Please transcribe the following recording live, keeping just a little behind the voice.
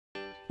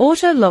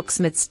Auto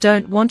locksmiths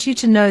don't want you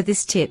to know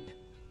this tip.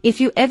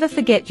 If you ever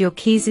forget your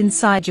keys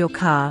inside your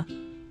car,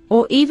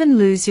 or even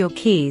lose your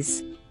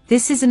keys,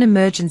 this is an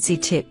emergency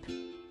tip.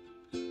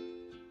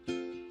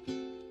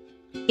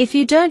 If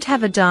you don't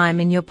have a dime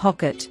in your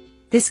pocket,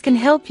 this can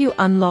help you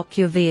unlock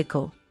your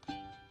vehicle.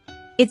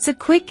 It's a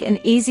quick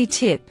and easy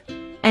tip,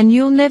 and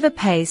you'll never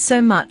pay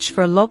so much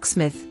for a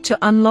locksmith to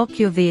unlock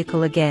your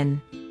vehicle again.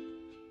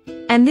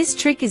 And this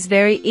trick is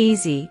very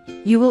easy.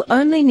 You will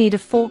only need a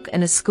fork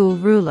and a school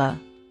ruler.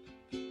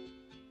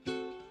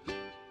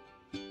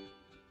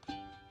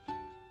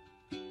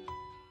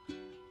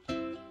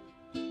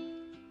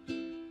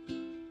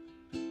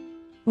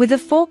 With a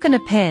fork and a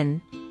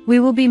pen, we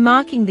will be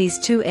marking these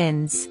two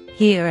ends,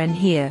 here and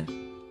here.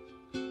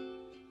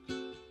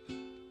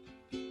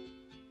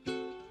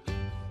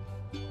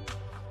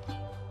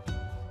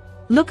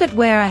 Look at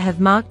where I have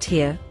marked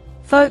here.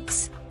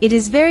 Folks, it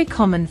is very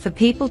common for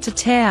people to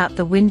tear out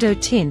the window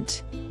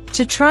tint,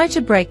 to try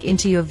to break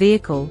into your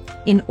vehicle,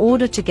 in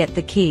order to get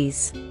the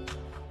keys.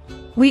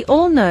 We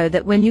all know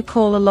that when you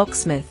call a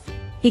locksmith,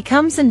 he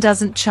comes and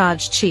doesn't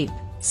charge cheap,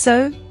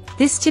 so,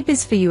 this tip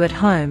is for you at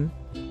home,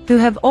 who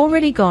have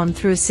already gone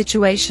through a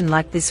situation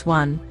like this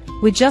one.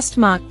 We just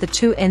marked the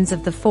two ends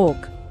of the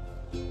fork.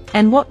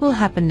 And what will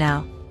happen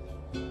now?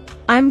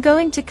 I'm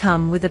going to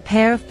come with a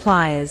pair of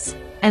pliers,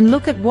 and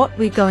look at what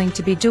we're going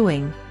to be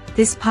doing,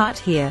 this part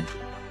here.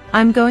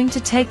 I'm going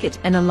to take it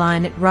and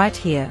align it right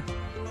here.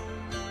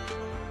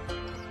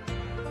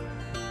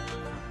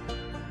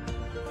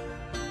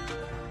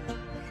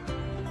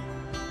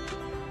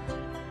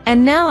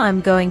 And now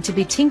I'm going to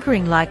be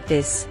tinkering like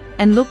this,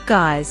 and look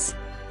guys,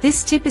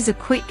 this tip is a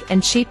quick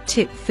and cheap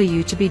tip for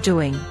you to be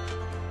doing.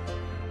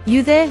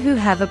 You there who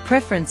have a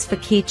preference for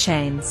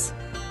keychains.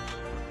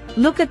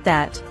 Look at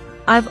that,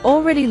 I've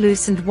already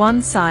loosened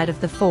one side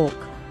of the fork.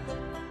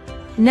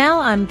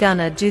 Now I'm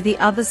gonna do the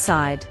other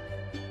side.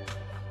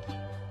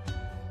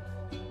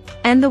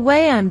 And the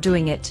way I'm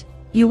doing it,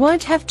 you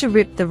won't have to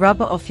rip the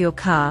rubber off your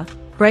car,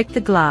 break the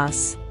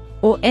glass,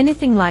 or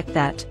anything like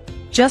that,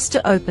 just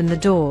to open the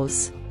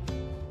doors.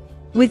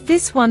 With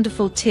this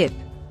wonderful tip,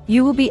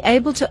 you will be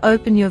able to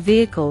open your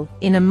vehicle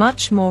in a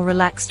much more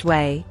relaxed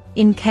way,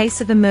 in case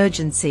of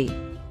emergency.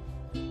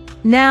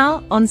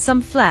 Now, on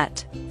some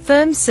flat,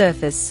 firm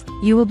surface,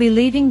 you will be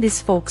leaving this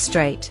fork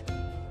straight.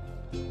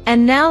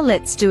 And now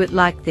let's do it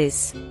like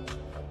this.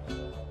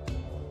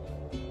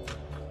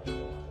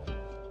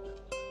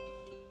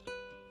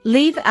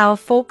 Leave our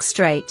fork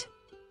straight.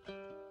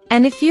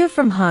 And if you're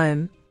from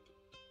home,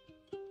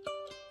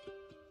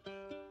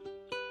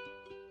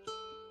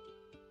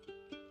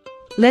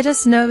 let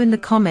us know in the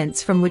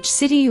comments from which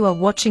city you are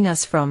watching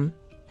us from,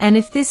 and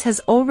if this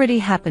has already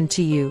happened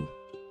to you.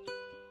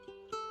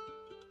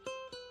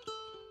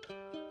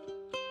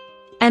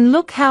 And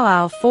look how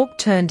our fork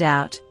turned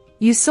out.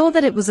 You saw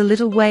that it was a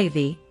little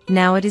wavy,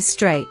 now it is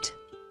straight.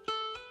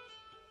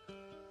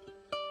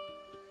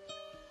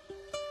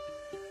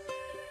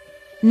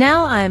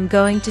 Now I am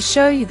going to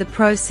show you the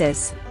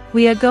process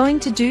we are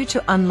going to do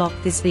to unlock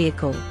this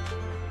vehicle.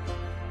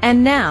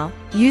 And now,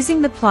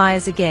 using the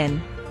pliers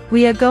again,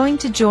 we are going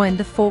to join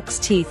the fork's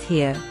teeth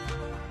here.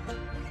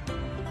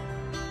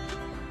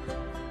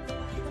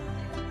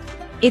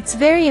 It's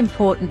very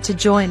important to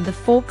join the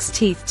fork's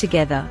teeth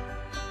together.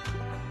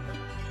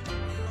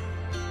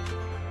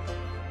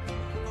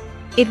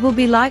 It will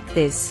be like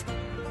this.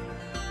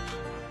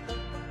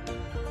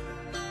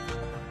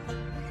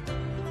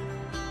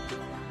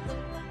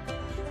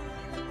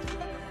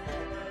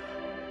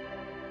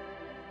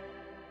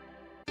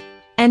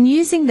 And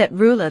using that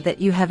ruler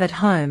that you have at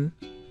home,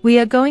 we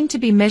are going to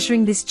be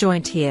measuring this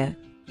joint here.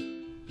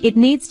 It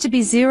needs to be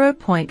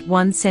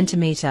 0.1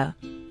 centimeter,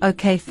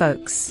 okay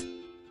folks?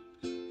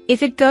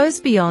 If it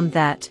goes beyond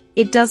that,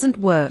 it doesn't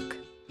work.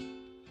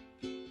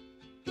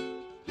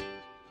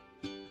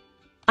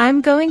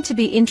 I'm going to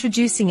be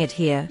introducing it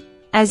here.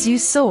 As you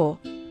saw,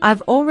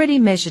 I've already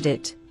measured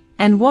it.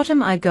 And what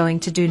am I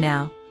going to do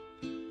now?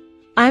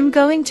 I'm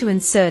going to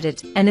insert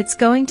it, and it's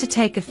going to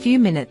take a few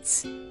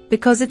minutes,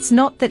 because it's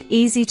not that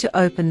easy to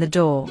open the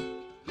door.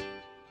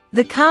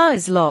 The car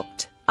is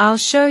locked. I'll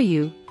show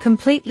you,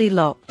 completely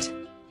locked.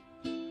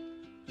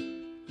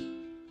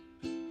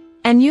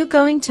 And you're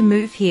going to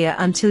move here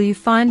until you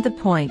find the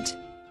point.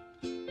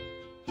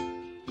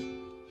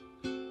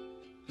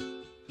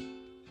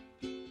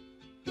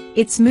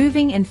 It's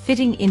moving and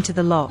fitting into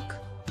the lock.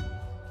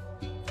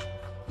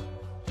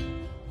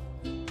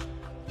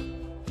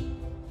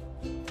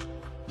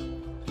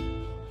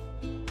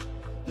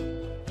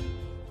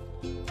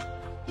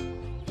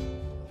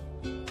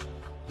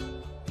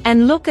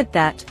 And look at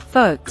that,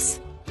 folks.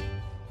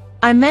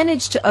 I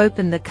managed to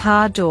open the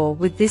car door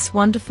with this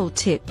wonderful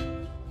tip.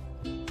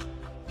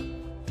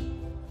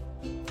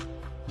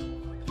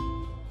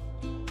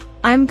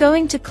 I'm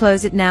going to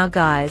close it now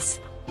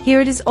guys.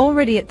 Here it is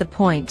already at the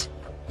point.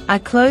 I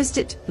closed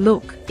it,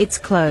 look, it's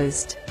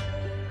closed.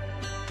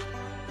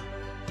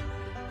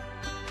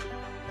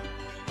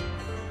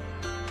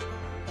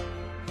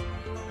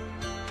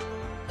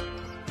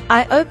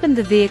 I opened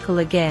the vehicle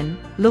again,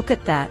 look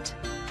at that.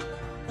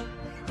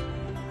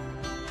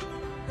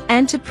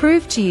 And to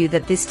prove to you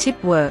that this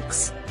tip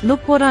works,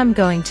 look what I'm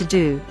going to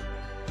do.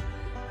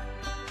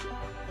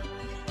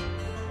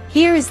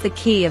 Here is the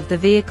key of the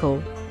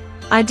vehicle.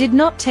 I did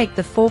not take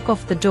the fork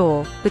off the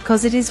door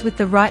because it is with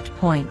the right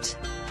point.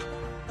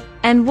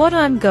 And what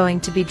I'm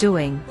going to be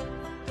doing,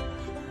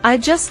 I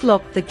just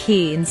locked the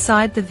key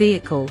inside the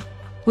vehicle,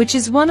 which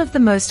is one of the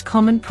most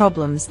common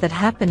problems that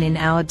happen in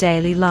our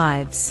daily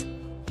lives.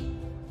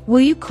 Will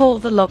you call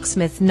the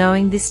locksmith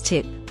knowing this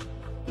tip?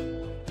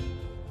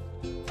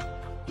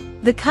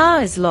 The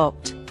car is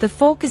locked, the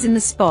fork is in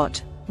the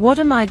spot, what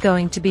am I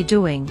going to be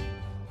doing?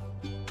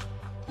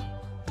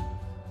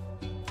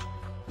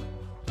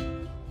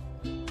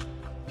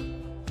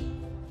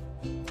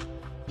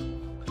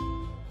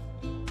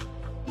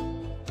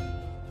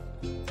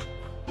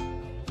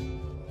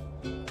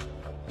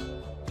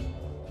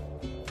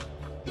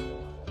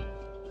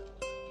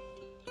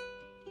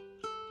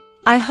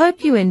 I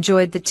hope you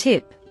enjoyed the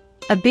tip.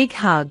 A big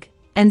hug,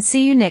 and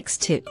see you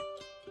next tip.